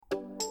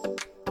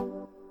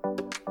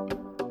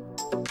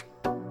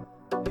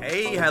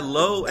Hey,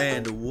 hello,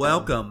 and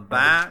welcome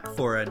back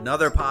for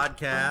another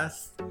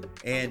podcast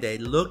and a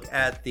look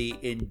at the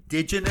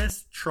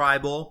indigenous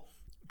tribal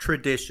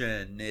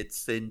tradition.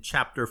 It's in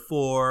chapter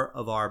 4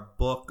 of our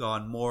book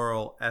on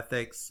moral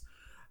ethics,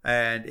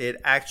 and it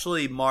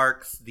actually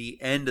marks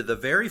the end of the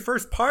very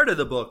first part of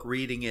the book,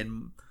 reading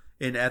in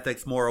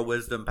Ethics, Moral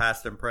Wisdom,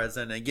 Past and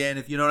Present. Again,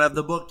 if you don't have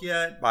the book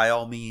yet, by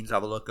all means,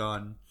 have a look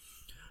on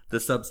the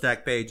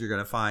Substack page. You're going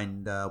to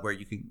find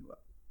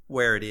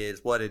where it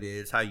is, what it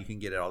is, how you can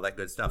get it, all that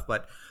good stuff.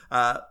 But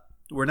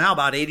we're now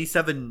about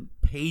 87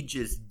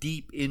 pages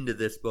deep into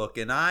this book,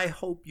 and I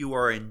hope you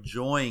are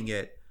enjoying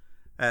it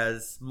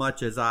as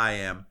much as I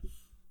am.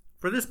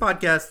 For this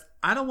podcast,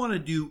 I don't want to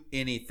do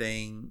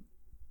anything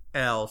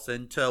else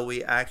until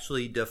we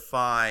actually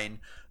define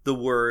the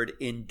word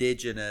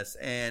indigenous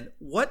and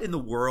what in the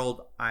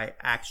world I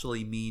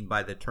actually mean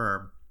by the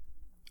term.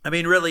 I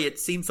mean, really, it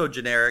seems so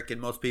generic, and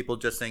most people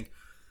just think,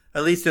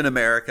 at least in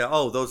America,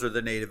 oh, those are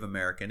the Native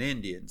American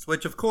Indians,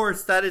 which, of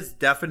course, that is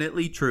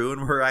definitely true,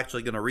 and we're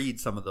actually going to read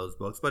some of those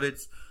books, but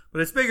it's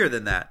bigger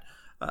than that.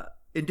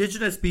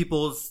 Indigenous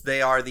peoples, they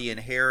are the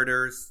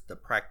inheritors, the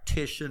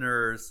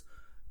practitioners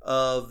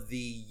of the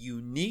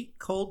unique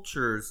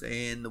cultures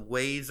and the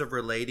ways of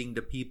relating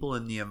to people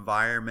in the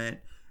environment.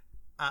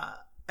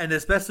 And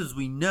as best as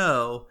we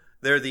know,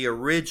 they're the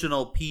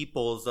original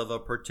peoples of a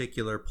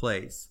particular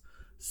place.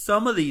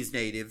 Some of these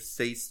natives,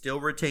 they still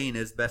retain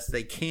as best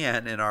they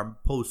can in our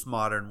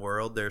postmodern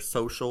world their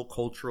social,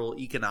 cultural,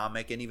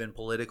 economic, and even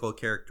political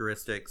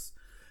characteristics.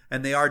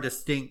 And they are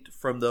distinct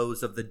from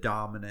those of the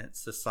dominant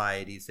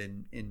societies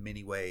in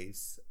many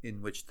ways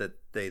in which that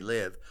they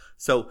live.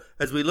 So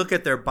as we look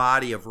at their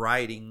body of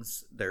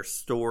writings, their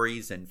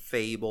stories and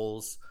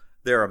fables,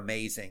 they're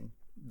amazing.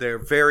 They're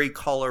very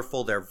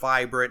colorful, they're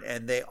vibrant,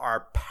 and they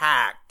are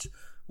packed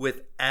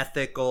with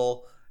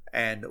ethical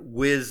and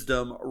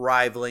wisdom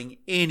rivaling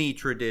any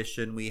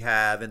tradition we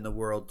have in the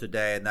world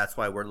today. And that's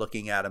why we're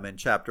looking at them in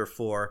chapter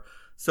 4.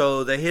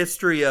 So the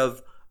history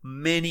of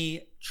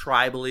many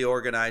tribally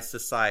organized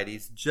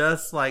societies,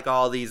 just like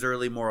all these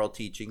early moral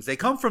teachings, they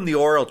come from the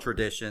oral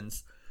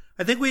traditions.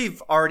 I think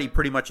we've already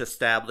pretty much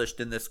established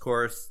in this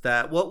course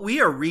that what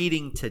we are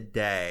reading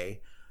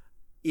today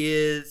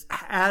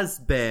has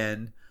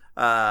been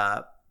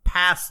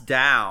passed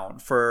down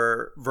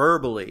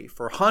verbally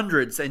for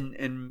hundreds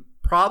and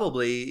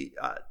probably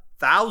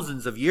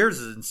thousands of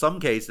years in some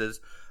cases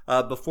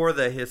before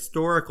the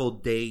historical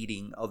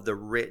dating of the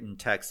written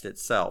text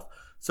itself.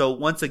 So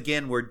once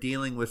again, we're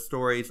dealing with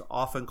stories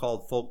often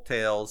called folk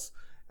tales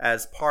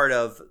as part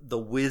of the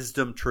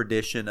wisdom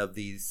tradition of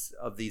these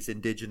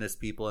indigenous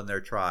people and their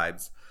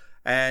tribes.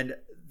 And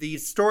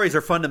these stories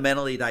are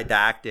fundamentally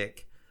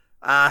didactic.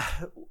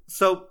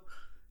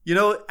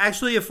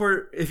 Actually,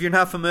 if you're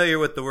not familiar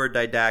with the word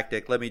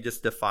didactic, let me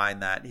just define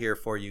that here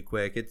for you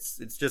quick.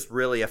 It's just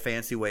really a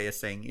fancy way of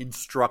saying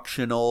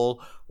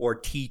instructional or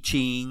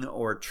teaching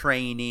or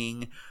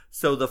training.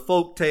 So the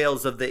folk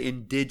tales of the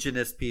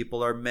indigenous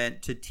people are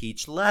meant to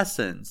teach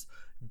lessons,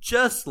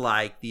 just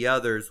like the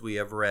others we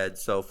have read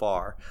so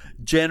far.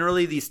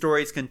 Generally, these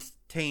stories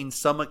contain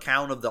some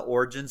account of the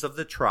origins of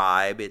the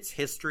tribe, its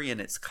history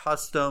and its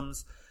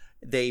customs.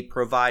 They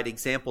provide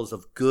examples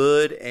of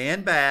good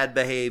and bad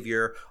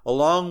behavior,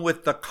 along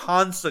with the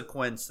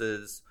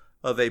consequences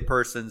of a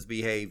person's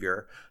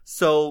behavior.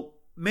 So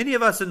many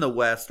of us in the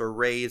West are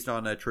raised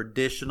on a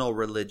traditional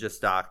religious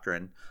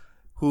doctrine,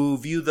 who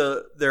view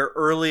their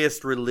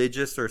earliest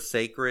religious or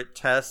sacred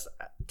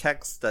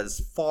text as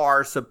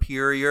far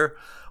superior.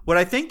 What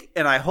I think,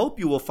 and I hope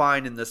you will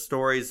find in the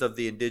stories of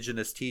the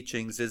indigenous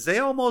teachings, is they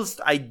almost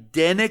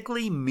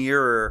identically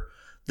mirror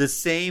the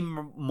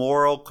same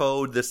moral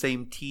code, the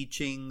same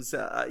teachings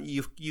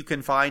you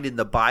can find in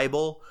the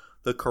Bible,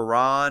 the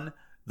Quran,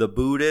 the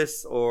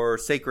Buddhist, or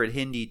sacred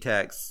Hindi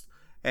texts.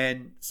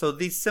 And so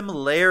these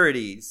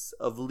similarities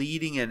of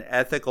leading an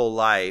ethical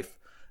life,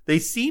 they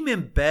seem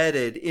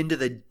embedded into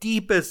the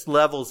deepest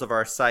levels of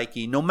our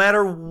psyche, no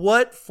matter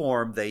what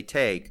form they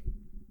take.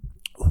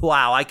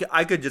 Wow,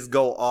 I could just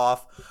go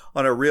off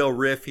on a real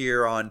riff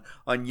here on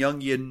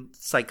Jungian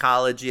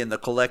psychology and the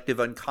collective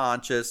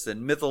unconscious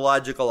and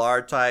mythological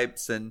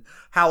archetypes and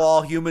how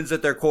all humans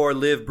at their core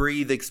live,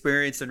 breathe,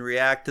 experience, and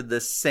react to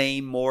the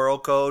same moral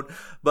code.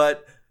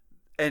 But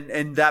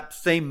and that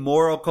same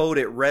moral code,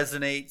 it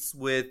resonates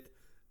with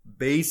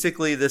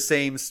basically the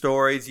same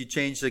stories. You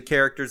change the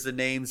characters, the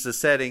names, the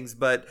settings,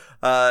 but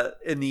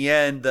in the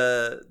end,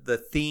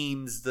 the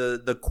themes,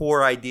 the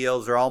core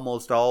ideals are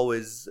almost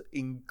always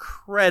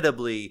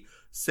incredibly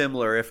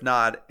similar, if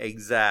not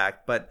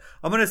exact. But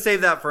I'm going to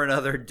save that for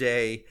another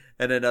day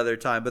and another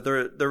time. But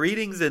the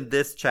readings in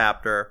this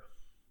chapter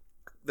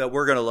that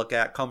we're going to look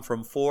at come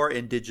from 4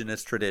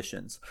 indigenous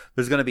traditions.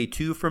 There's going to be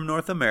 2 from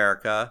North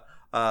America,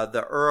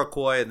 the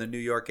Iroquois in the New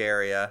York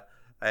area,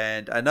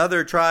 and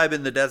another tribe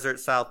in the desert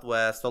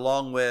Southwest,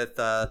 along with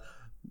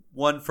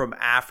one from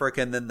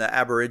Africa, and then the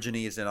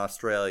Aborigines in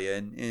Australia.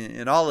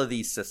 In all of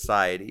these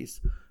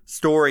societies,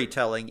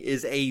 storytelling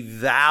is a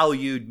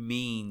valued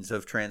means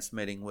of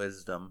transmitting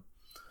wisdom.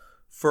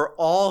 For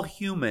all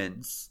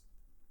humans,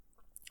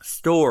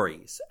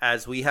 stories,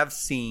 as we have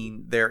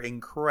seen, they're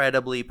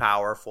incredibly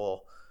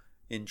powerful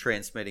in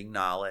transmitting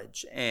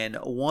knowledge. And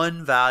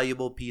one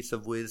valuable piece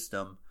of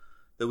wisdom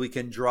that we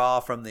can draw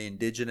from the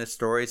indigenous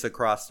stories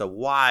across a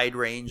wide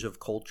range of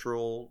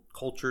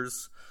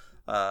cultures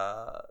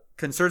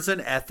concerns an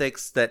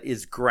ethics that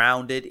is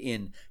grounded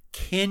in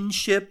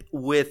kinship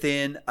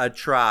within a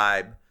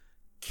tribe.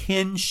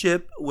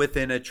 Kinship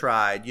within a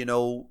tribe. You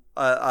know,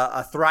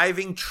 a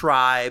thriving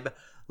tribe,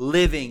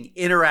 living,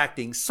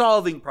 interacting,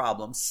 solving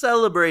problems,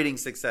 celebrating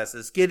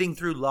successes, getting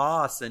through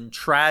loss and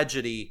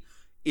tragedy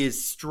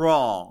is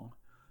strong.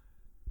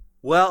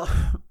 Well,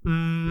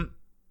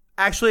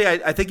 actually,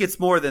 I think it's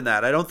more than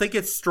that. I don't think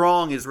it's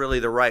strong is really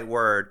the right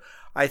word.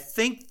 I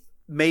think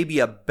maybe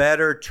a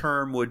better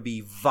term would be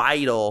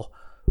vital,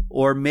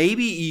 or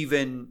maybe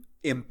even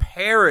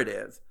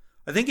imperative.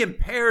 I think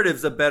imperative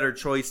is a better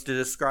choice to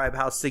describe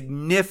how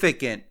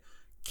significant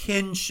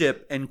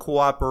kinship and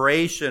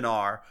cooperation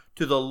are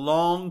to the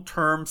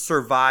long-term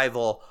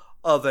survival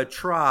of a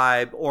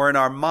tribe, or in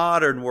our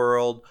modern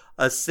world,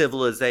 a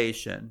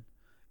civilization.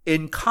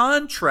 In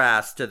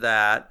contrast to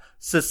that,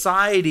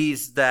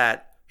 societies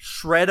that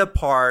shred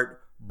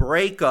apart,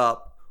 break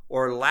up,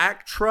 or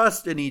lack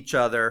trust in each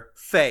other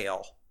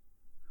fail.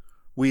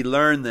 We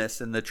learn this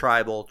in the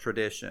tribal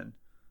tradition.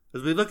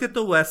 As we look at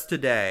the West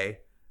today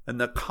and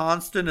the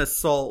constant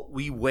assault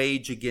we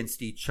wage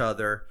against each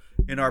other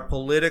in our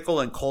political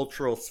and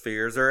cultural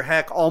spheres, or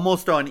heck,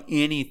 almost on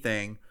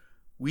anything,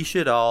 we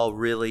should all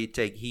really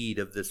take heed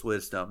of this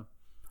wisdom.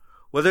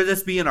 Whether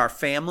this be in our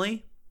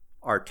family,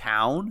 our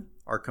town,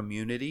 our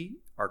community,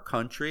 our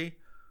country,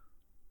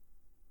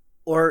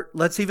 or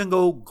let's even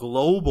go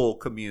global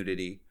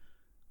community.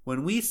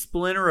 When we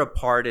splinter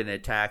apart and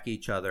attack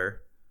each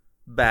other,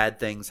 bad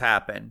things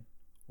happen.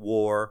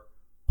 War,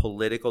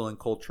 political and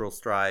cultural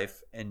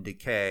strife, and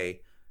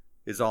decay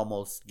is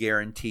almost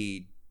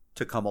guaranteed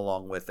to come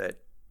along with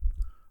it.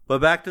 But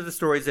back to the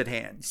stories at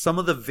hand. Some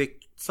of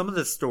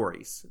the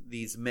stories,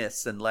 these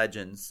myths and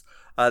legends,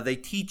 they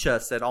teach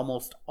us that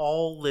almost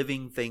all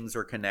living things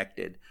are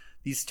connected.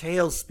 These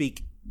tales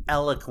speak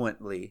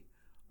eloquently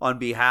on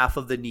behalf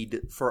of the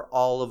need for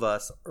all of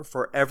us, or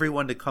for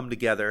everyone to come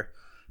together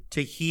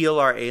to heal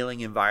our ailing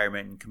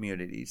environment and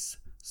communities.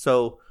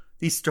 So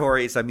these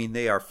stories, I mean,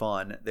 they are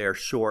fun, they are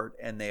short,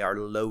 and they are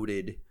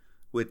loaded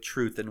with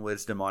truth and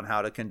wisdom on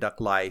how to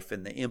conduct life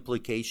and the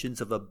implications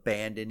of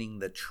abandoning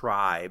the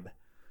tribe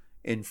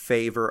in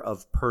favor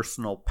of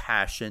personal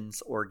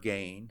passions or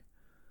gain.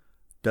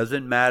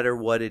 Doesn't matter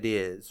what it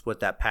is,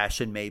 what that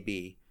passion may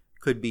be.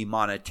 Could be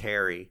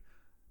monetary,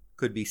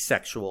 could be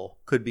sexual,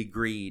 could be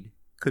greed,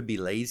 could be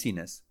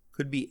laziness,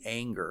 could be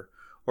anger,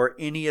 or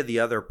any of the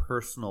other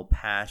personal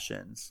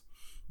passions.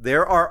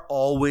 There are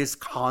always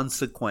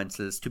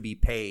consequences to be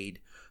paid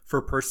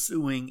for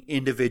pursuing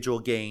individual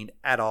gain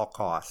at all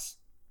costs.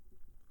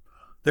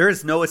 There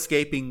is no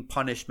escaping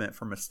punishment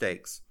for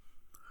mistakes.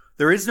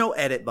 There is no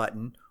edit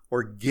button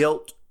or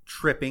guilt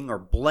tripping or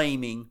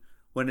blaming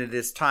when it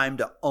is time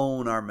to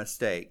own our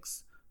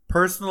mistakes.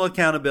 Personal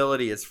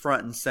accountability is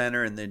front and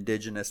center in the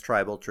indigenous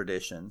tribal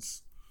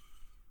traditions.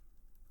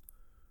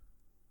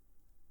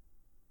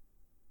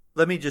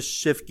 Let me just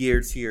shift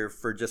gears here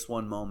for just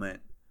one moment.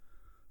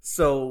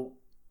 So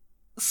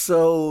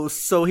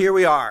here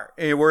we are.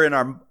 We're in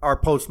our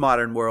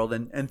postmodern world,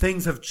 and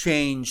things have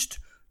changed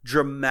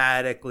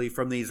dramatically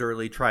from these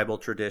early tribal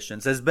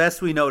traditions. As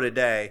best we know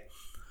today,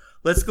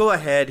 let's go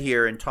ahead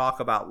here and talk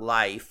about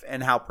life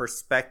and how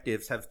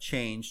perspectives have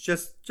changed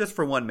just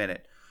for 1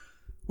 minute.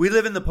 We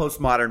live in the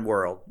postmodern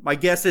world. My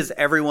guess is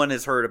everyone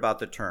has heard about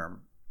the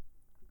term.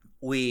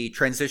 We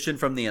transitioned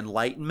from the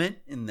Enlightenment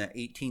in the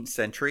 18th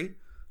century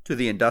to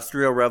the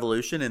Industrial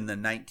Revolution in the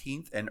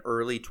 19th and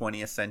early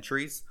 20th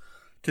centuries,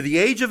 to the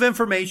Age of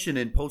Information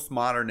in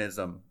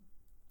postmodernism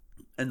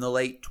in the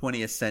late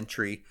 20th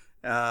century,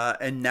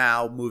 and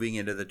now moving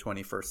into the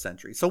 21st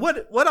century. So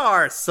what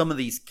are some of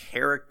these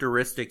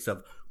characteristics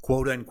of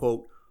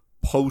quote-unquote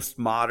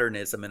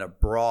postmodernism in a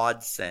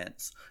broad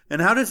sense?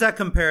 And how does that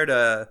compare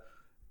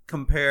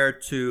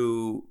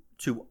to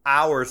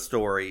our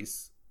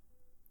stories?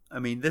 I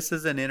mean, this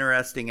is an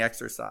interesting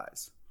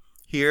exercise.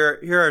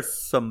 Here are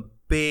some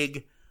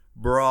big,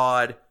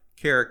 broad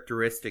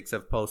characteristics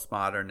of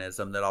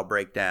postmodernism that I'll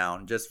break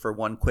down just for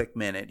one quick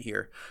minute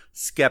here.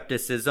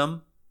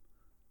 Skepticism,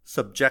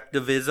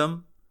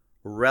 subjectivism,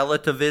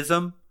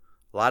 relativism,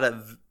 a lot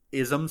of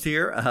isms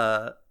here,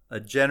 a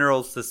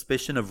general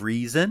suspicion of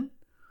reason,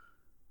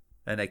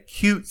 an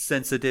acute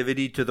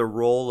sensitivity to the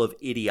role of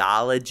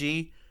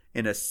ideology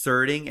in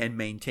asserting and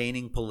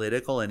maintaining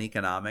political and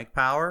economic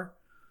power.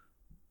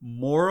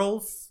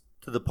 Morals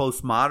to the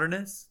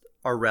postmodernists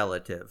are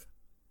relative.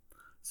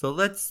 So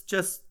let's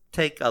just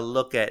take a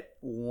look at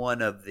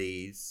one of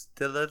these.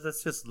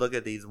 Let's just look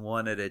at these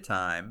one at a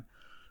time.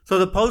 So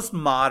the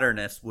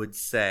postmodernist would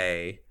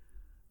say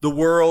the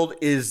world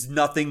is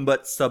nothing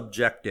but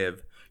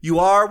subjective. You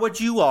are what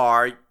you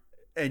are,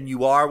 and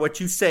you are what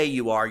you say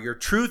you are. Your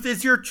truth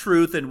is your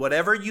truth, and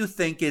whatever you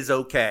think is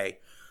okay.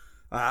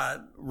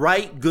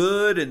 right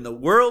good and the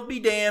world be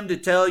damned to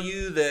tell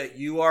you that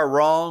you are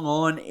wrong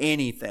on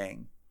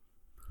anything.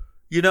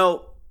 You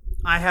know,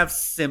 I have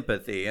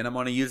sympathy, and I'm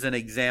going to use an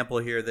example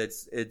here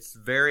it's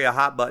very a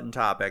hot button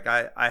topic.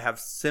 I have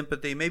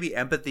sympathy, maybe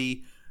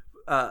empathy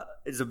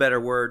is a better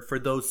word, for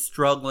those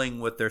struggling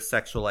with their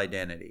sexual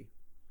identity.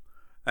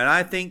 And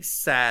I think,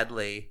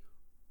 sadly,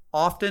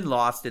 often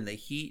lost in the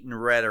heat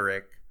and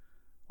rhetoric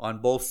on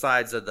both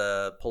sides of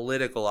the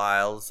political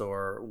aisles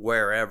or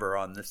wherever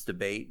on this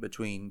debate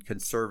between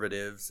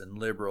conservatives and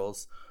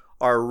liberals,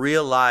 are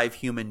real live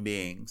human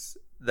beings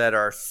that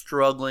are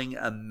struggling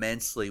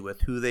immensely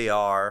with who they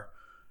are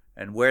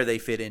and where they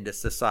fit into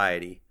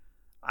society.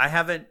 I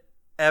haven't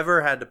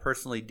ever had to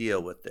personally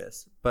deal with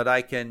this, but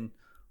I can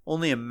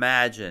only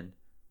imagine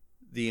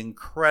the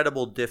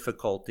incredible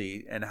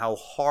difficulty and how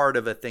hard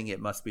of a thing it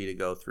must be to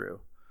go through.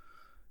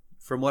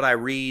 From what I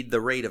read, the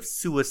rate of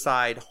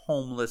suicide,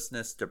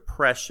 homelessness,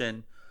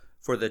 depression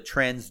for the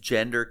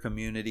transgender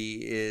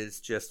community is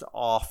just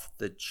off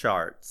the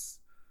charts.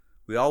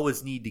 We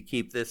always need to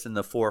keep this in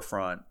the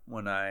forefront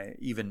when I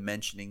even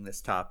mentioning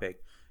this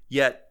topic.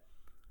 Yet,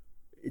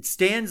 it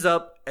stands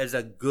up as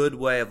a good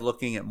way of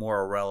looking at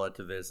moral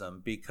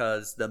relativism,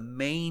 because the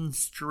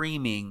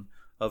mainstreaming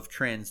of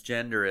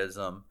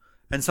transgenderism,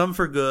 and some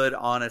for good,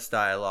 honest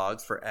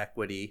dialogues for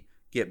equity,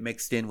 get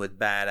mixed in with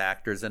bad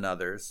actors and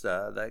others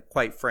that,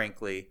 quite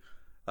frankly,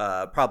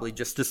 probably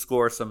just to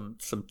score some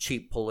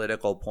cheap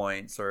political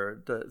points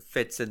or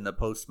fits in the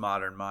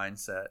postmodern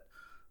mindset.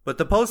 But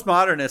the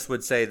postmodernists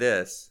would say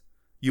this: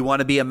 you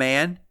want to be a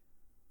man?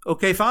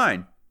 Okay,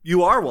 fine.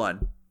 You are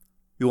one.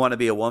 You want to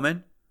be a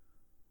woman?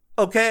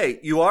 Okay,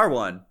 you are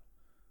one.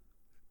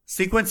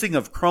 Sequencing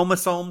of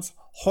chromosomes,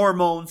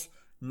 hormones,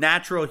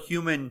 natural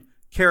human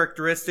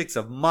characteristics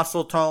of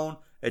muscle tone,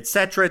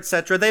 etc.,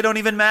 they don't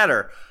even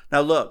matter.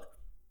 Now look,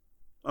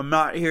 I'm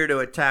not here to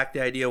attack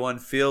the idea one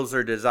feels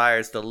or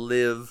desires to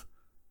live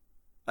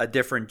a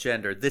different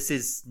gender. This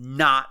is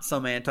not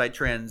some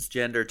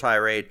anti-transgender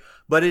tirade,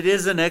 but it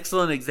is an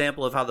excellent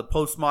example of how the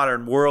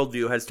postmodern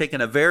worldview has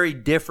taken a very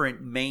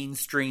different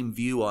mainstream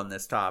view on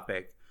this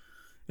topic.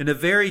 In a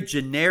very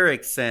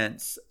generic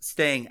sense,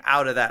 staying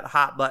out of that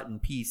hot button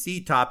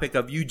PC topic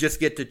of you just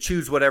get to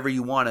choose whatever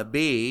you want to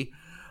be,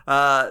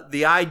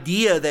 the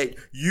idea that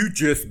you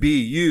just be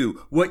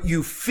you, what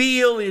you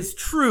feel is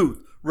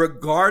truth,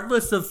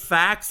 regardless of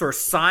facts or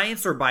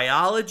science or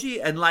biology,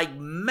 and like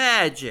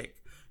magic,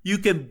 you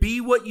can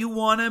be what you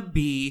want to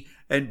be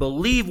and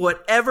believe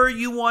whatever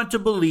you want to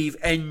believe,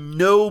 and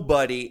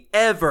nobody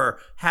ever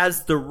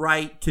has the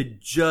right to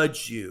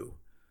judge you.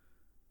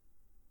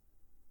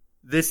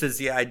 This is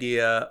the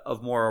idea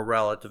of moral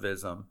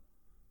relativism.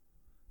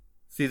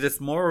 See, this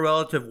moral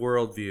relative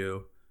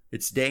worldview,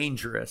 it's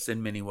dangerous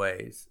in many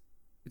ways.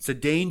 It's a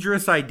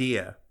dangerous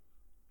idea.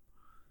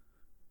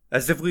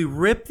 As if we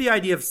rip the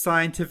idea of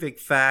scientific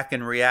fact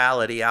and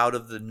reality out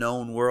of the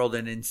known world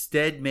and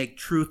instead make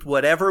truth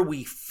whatever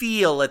we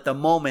feel at the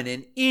moment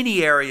in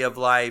any area of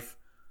life,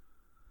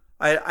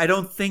 I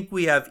don't think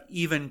we have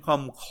even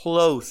come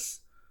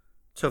close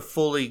to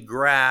fully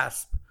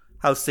grasp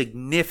how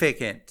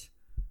significant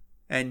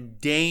and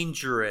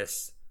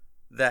dangerous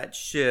that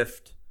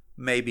shift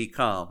may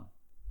become.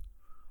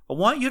 I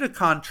want you to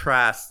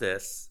contrast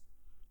this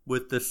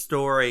with the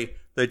story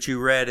that you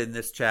read in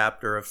this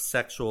chapter of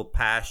sexual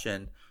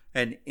passion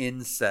and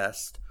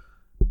incest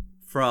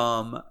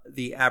from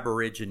the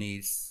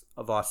Aborigines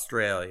of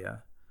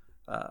Australia,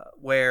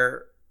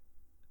 where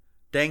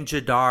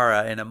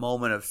Dangjadara, in a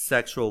moment of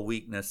sexual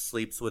weakness,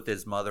 sleeps with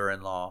his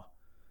mother-in-law,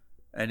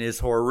 and his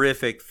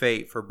horrific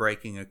fate for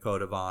breaking a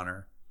code of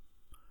honor.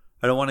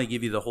 I don't want to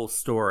give you the whole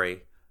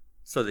story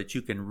so that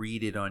you can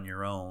read it on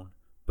your own,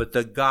 but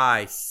the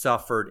guy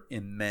suffered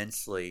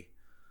immensely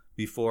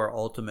before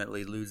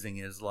ultimately losing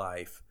his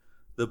life.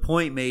 The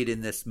point made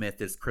in this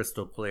myth is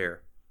crystal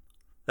clear.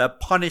 That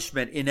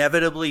punishment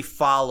inevitably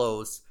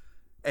follows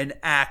an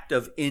act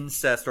of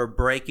incest or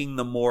breaking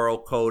the moral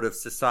code of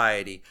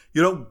society.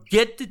 You don't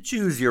get to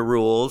choose your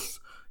rules.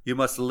 You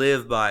must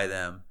live by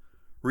them.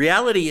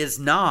 Reality is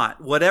not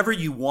whatever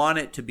you want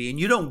it to be, and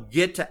you don't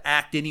get to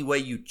act any way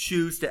you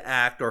choose to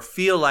act or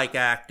feel like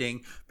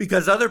acting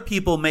because other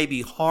people may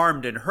be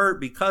harmed and hurt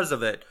because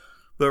of it.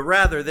 But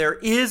rather, there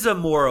is a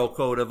moral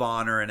code of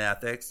honor and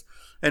ethics,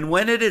 and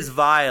when it is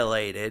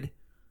violated,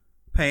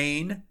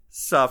 pain,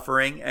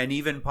 suffering, and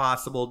even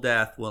possible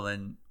death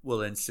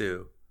will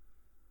ensue.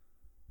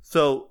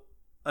 So,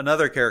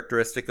 another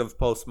characteristic of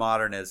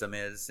postmodernism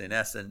is, in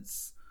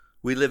essence,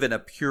 we live in a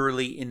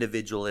purely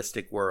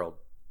individualistic world.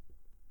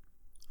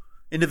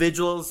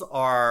 Individuals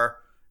are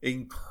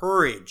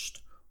encouraged,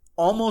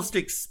 almost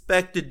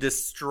expected to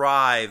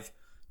strive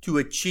to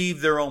achieve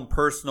their own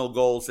personal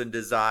goals and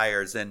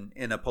desires in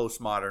a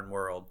postmodern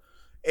world.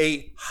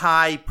 A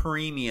high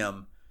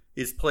premium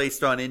is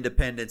placed on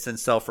independence and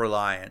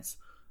self-reliance.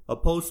 A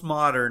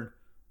postmodernist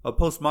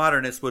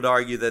would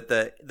argue that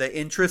the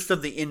interests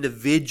of the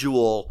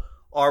individual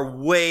are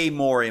way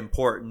more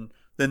important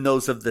than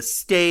those of the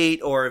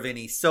state or of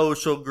any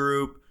social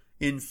group.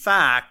 In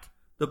fact,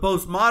 The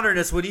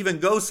postmodernists would even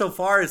go so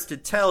far as to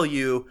tell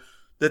you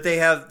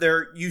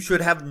that you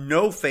should have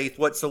no faith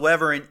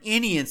whatsoever in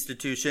any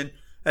institution,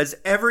 as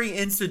every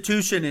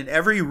institution and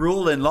every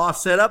rule and law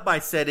set up by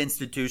said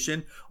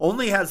institution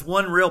only has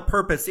one real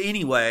purpose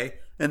anyway,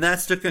 and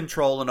that's to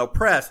control and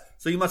oppress.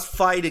 So you must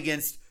fight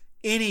against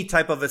any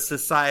type of a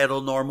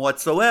societal norm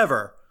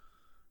whatsoever.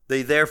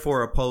 They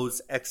therefore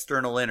oppose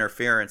external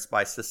interference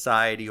by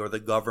society or the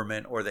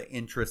government or the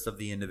interests of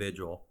the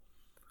individual.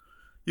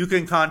 You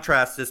can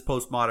contrast this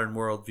postmodern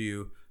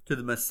worldview to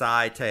the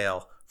Maasai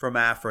tale from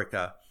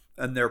Africa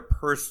and their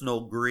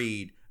personal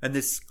greed, and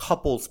this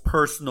couple's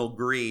personal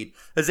greed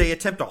as they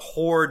attempt to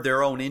hoard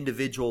their own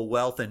individual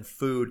wealth and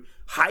food,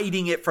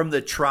 hiding it from the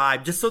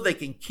tribe just so they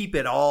can keep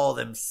it all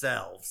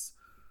themselves.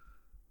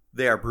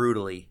 They are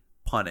brutally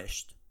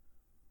punished.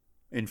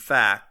 In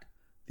fact,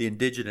 the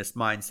indigenous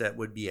mindset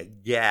would be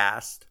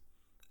aghast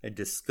and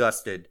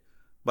disgusted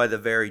by the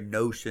very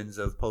notions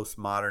of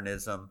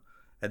postmodernism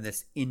and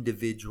this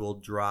individual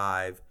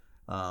drive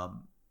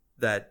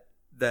that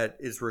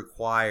is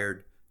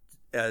required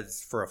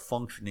as for a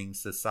functioning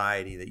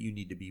society, that you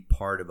need to be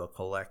part of a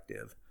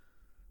collective.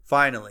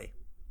 Finally,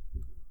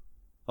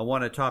 I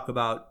want to talk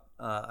about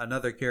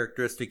another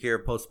characteristic here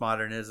of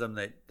postmodernism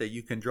that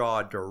you can draw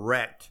a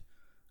direct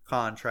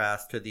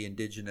contrast to the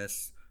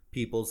indigenous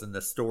peoples and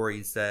the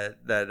stories that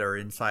are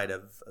inside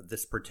of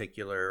this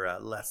particular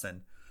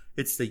lesson.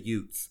 It's the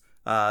Utes.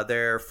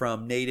 They're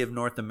from native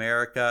North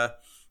America,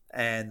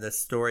 and the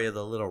story of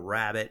the little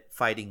rabbit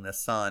fighting the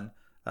sun.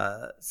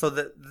 So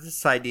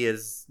this idea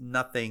is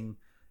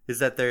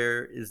that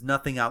there is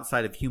nothing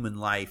outside of human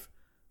life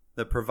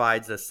that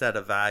provides a set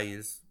of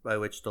values by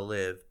which to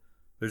live.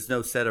 There's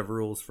no set of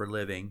rules for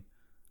living.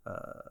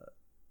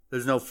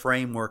 There's no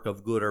framework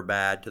of good or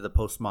bad to the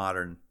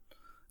postmodernism,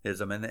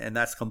 and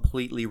that's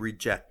completely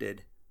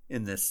rejected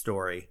in this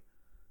story.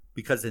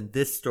 Because in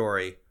this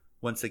story,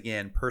 once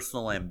again,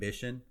 personal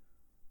ambition,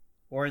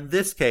 or in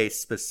this case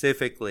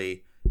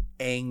specifically,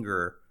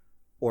 anger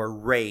or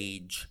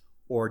rage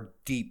or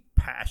deep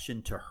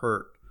passion to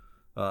hurt,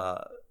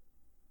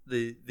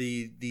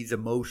 these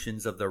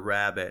emotions of the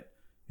rabbit,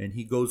 and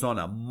he goes on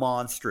a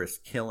monstrous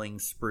killing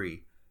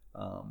spree,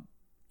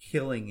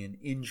 killing and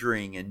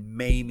injuring and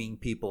maiming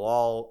people,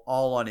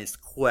 all on his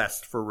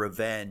quest for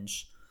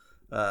revenge.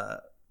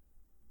 And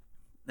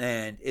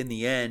in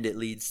the end, it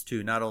leads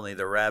to not only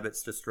the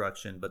rabbit's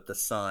destruction, but the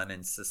sun,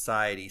 and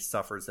society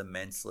suffers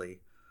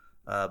immensely.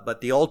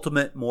 But the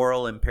ultimate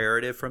moral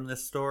imperative from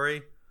this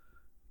story: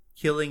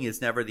 killing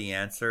is never the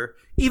answer.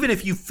 Even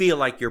if you feel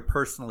like you're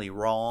personally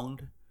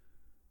wronged,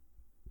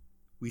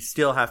 we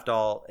still have to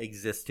all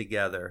exist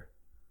together.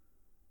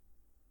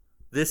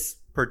 This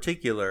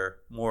particular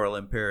moral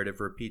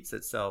imperative repeats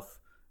itself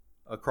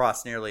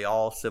across nearly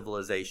all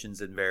civilizations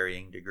in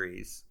varying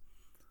degrees.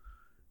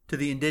 To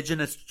the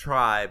indigenous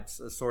tribes,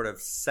 a sort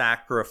of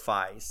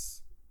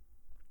sacrifice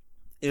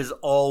is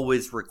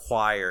always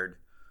required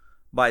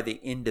by the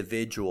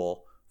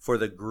individual for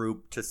the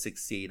group to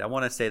succeed. I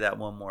want to say that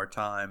one more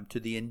time. To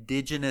the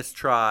indigenous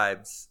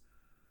tribes,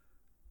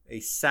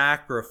 a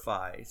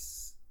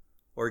sacrifice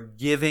or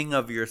giving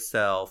of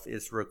yourself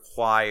is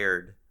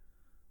required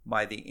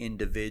by the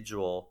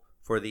individual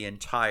for the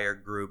entire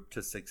group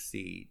to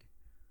succeed.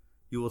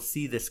 You will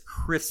see this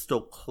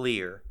crystal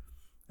clear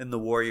in the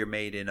warrior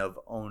maiden of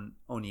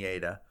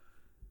Oneida,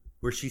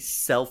 where she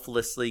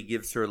selflessly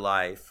gives her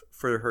life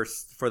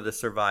for the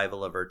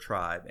survival of her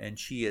tribe, and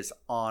she is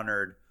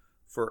honored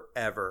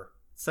forever.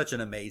 Such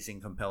an amazing,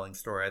 compelling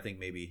story. I think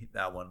maybe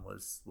that one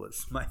was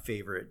my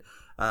favorite.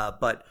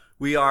 But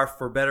we are,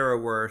 for better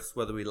or worse,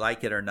 whether we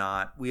like it or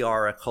not, we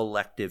are a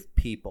collective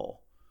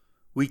people.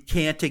 We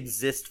can't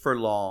exist for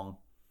long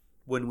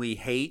when we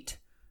hate,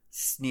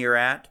 sneer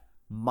at,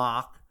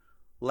 mock,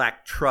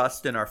 lack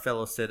trust in our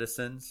fellow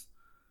citizens.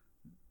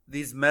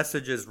 These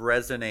messages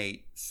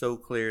resonate so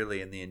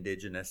clearly in the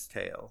indigenous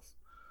tales.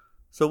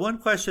 So one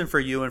question for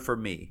you and for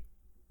me: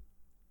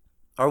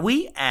 are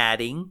we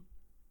adding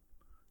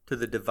to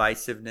the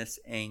divisiveness,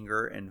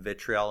 anger, and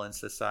vitriol in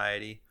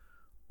society?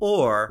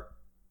 Or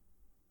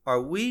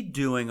are we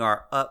doing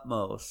our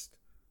utmost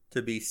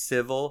to be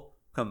civil,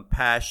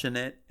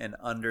 compassionate, and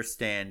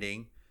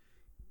understanding,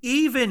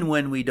 even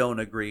when we don't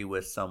agree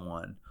with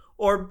someone?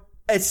 Or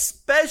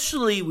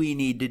especially we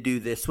need to do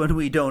this when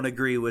we don't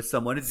agree with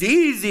someone. It's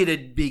easy to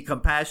be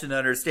compassionate and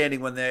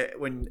understanding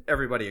when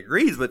everybody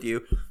agrees with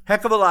you.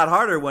 Heck of a lot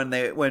harder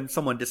when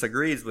someone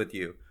disagrees with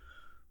you.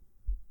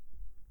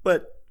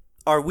 But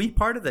are we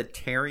part of the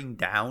tearing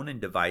down and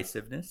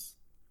divisiveness?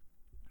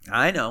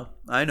 I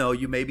know.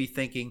 You may be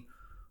thinking,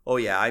 oh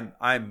yeah,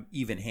 I'm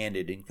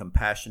even-handed and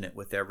compassionate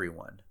with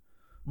everyone.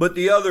 But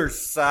the other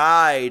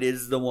side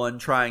is the one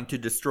trying to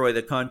destroy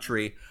the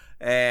country.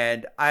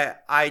 And I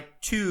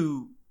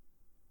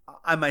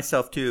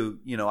myself too,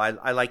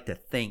 I like to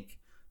think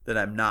that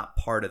I'm not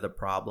part of the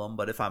problem.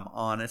 But if I'm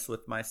honest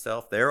with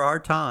myself, there are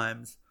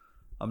times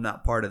I'm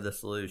not part of the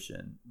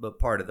solution, but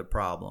part of the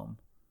problem.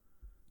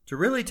 To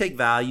really take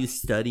value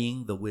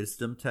studying the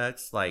wisdom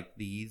texts like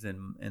these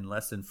in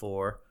Lesson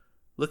 4,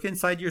 Look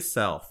inside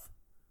yourself.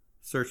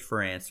 Search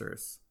for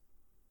answers.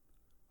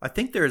 I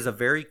think there is a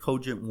very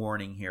cogent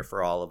warning here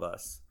for all of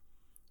us.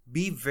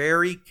 Be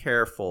very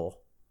careful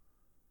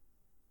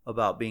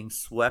about being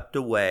swept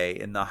away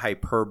in the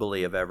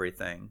hyperbole of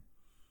everything.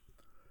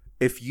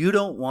 If you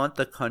don't want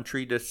the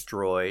country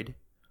destroyed,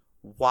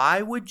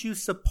 why would you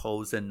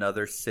suppose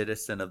another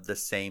citizen of the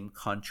same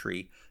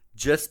country,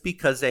 just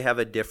because they have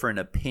a different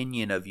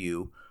opinion of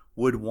you,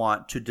 would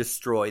want to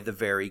destroy the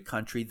very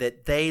country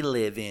that they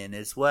live in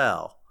as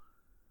well?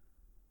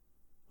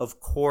 Of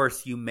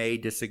course, you may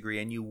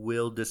disagree, and you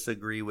will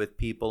disagree with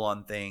people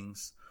on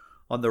things,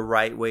 on the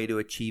right way to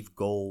achieve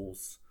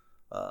goals.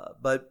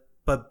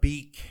 But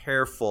be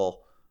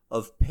careful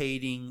of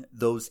painting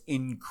those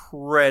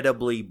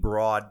incredibly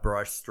broad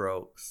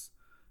brushstrokes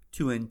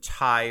to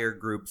entire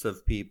groups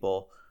of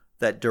people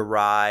that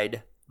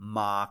deride,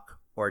 mock,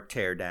 or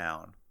tear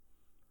down.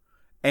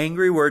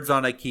 Angry words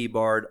on a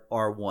keyboard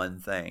are one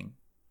thing,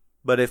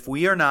 but if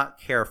we are not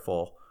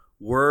careful,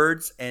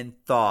 words and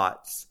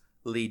thoughts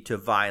lead to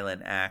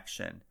violent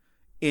action.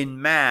 In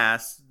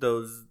mass,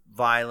 those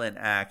violent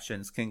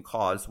actions can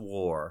cause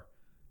war.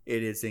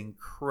 It is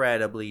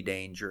incredibly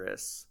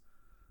dangerous.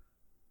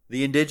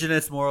 The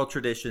indigenous moral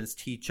traditions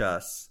teach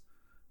us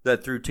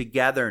that through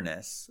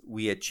togetherness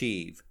we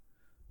achieve.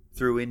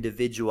 Through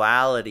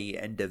individuality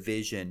and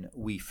division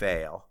we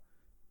fail.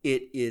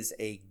 It is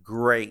a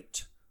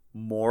great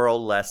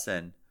moral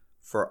lesson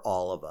for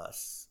all of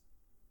us.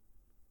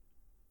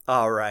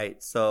 All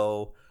right,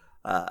 so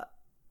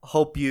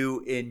hope you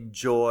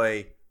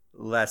enjoy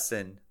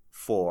lesson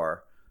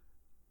 4.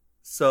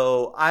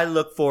 So I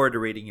look forward to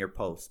reading your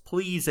post.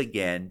 Please,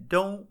 again,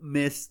 don't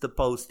miss the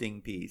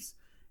posting piece.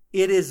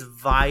 It is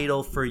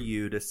vital for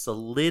you to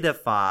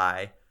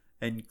solidify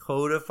and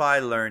codify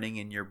learning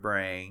in your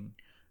brain,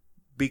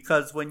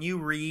 because when you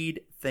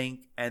read,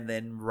 think, and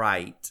then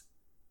write,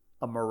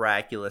 a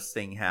miraculous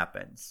thing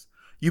happens.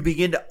 You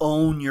begin to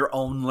own your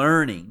own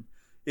learning.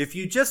 If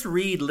you just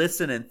read,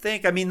 listen, and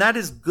think, that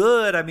is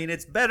good.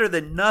 It's better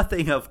than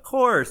nothing, of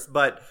course,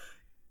 but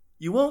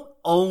you won't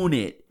own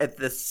it at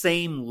the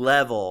same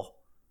level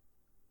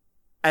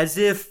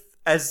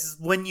as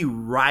when you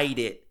write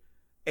it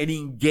and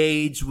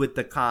engage with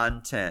the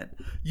content.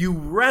 You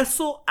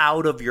wrestle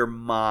out of your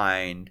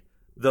mind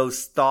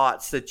those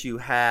thoughts that you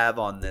have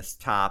on this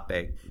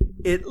topic.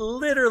 It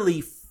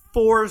literally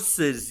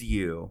forces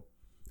you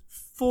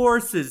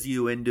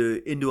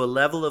into a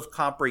level of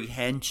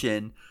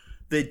comprehension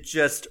that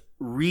just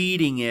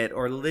reading it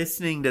or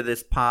listening to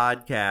this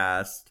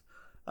podcast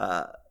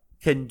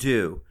can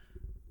do.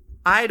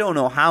 I don't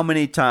know how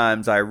many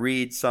times I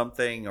read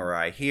something or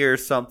I hear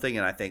something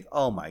and I think,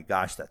 oh my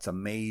gosh, that's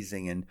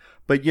amazing.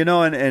 But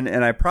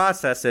I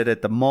process it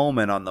at the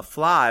moment on the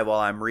fly while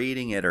I'm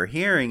reading it or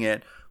hearing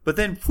it. But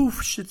then,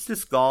 poof, it's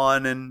just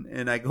gone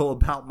and I go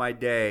about my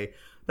day.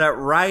 That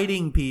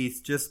writing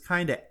piece just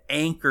kind of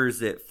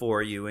anchors it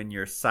for you in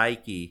your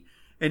psyche.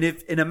 And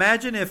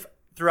imagine if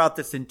throughout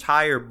this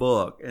entire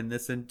book and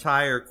this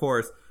entire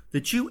course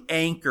that you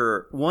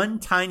anchor one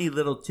tiny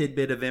little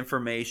tidbit of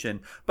information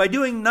by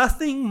doing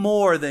nothing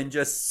more than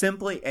just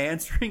simply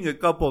answering a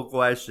couple of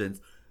questions.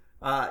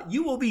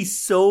 You will be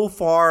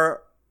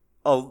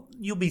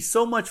you'll be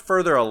so much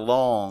further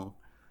along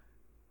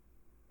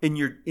in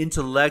your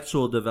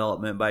intellectual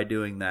development by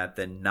doing that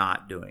than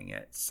not doing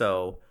it.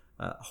 So,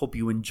 hope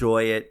you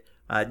enjoy it.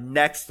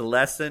 Next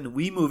lesson,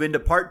 we move into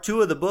part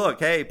 2 of the book.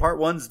 Hey, part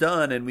 1's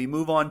done, and we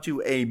move on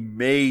to a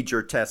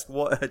major test.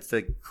 It's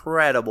an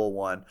incredible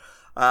one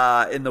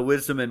in the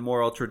wisdom and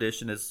moral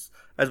tradition as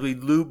we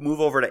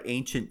move over to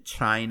ancient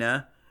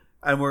China,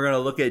 and we're going to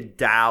look at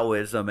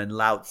Taoism and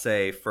Lao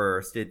Tse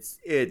first. It's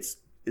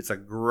a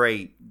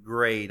great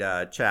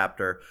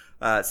chapter.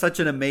 Such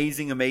an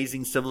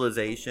amazing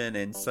civilization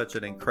and such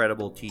an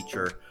incredible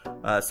teacher.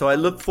 So I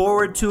look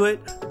forward to it.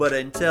 But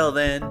until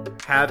then,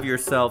 have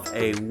yourself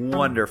a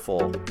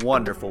wonderful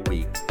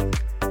week.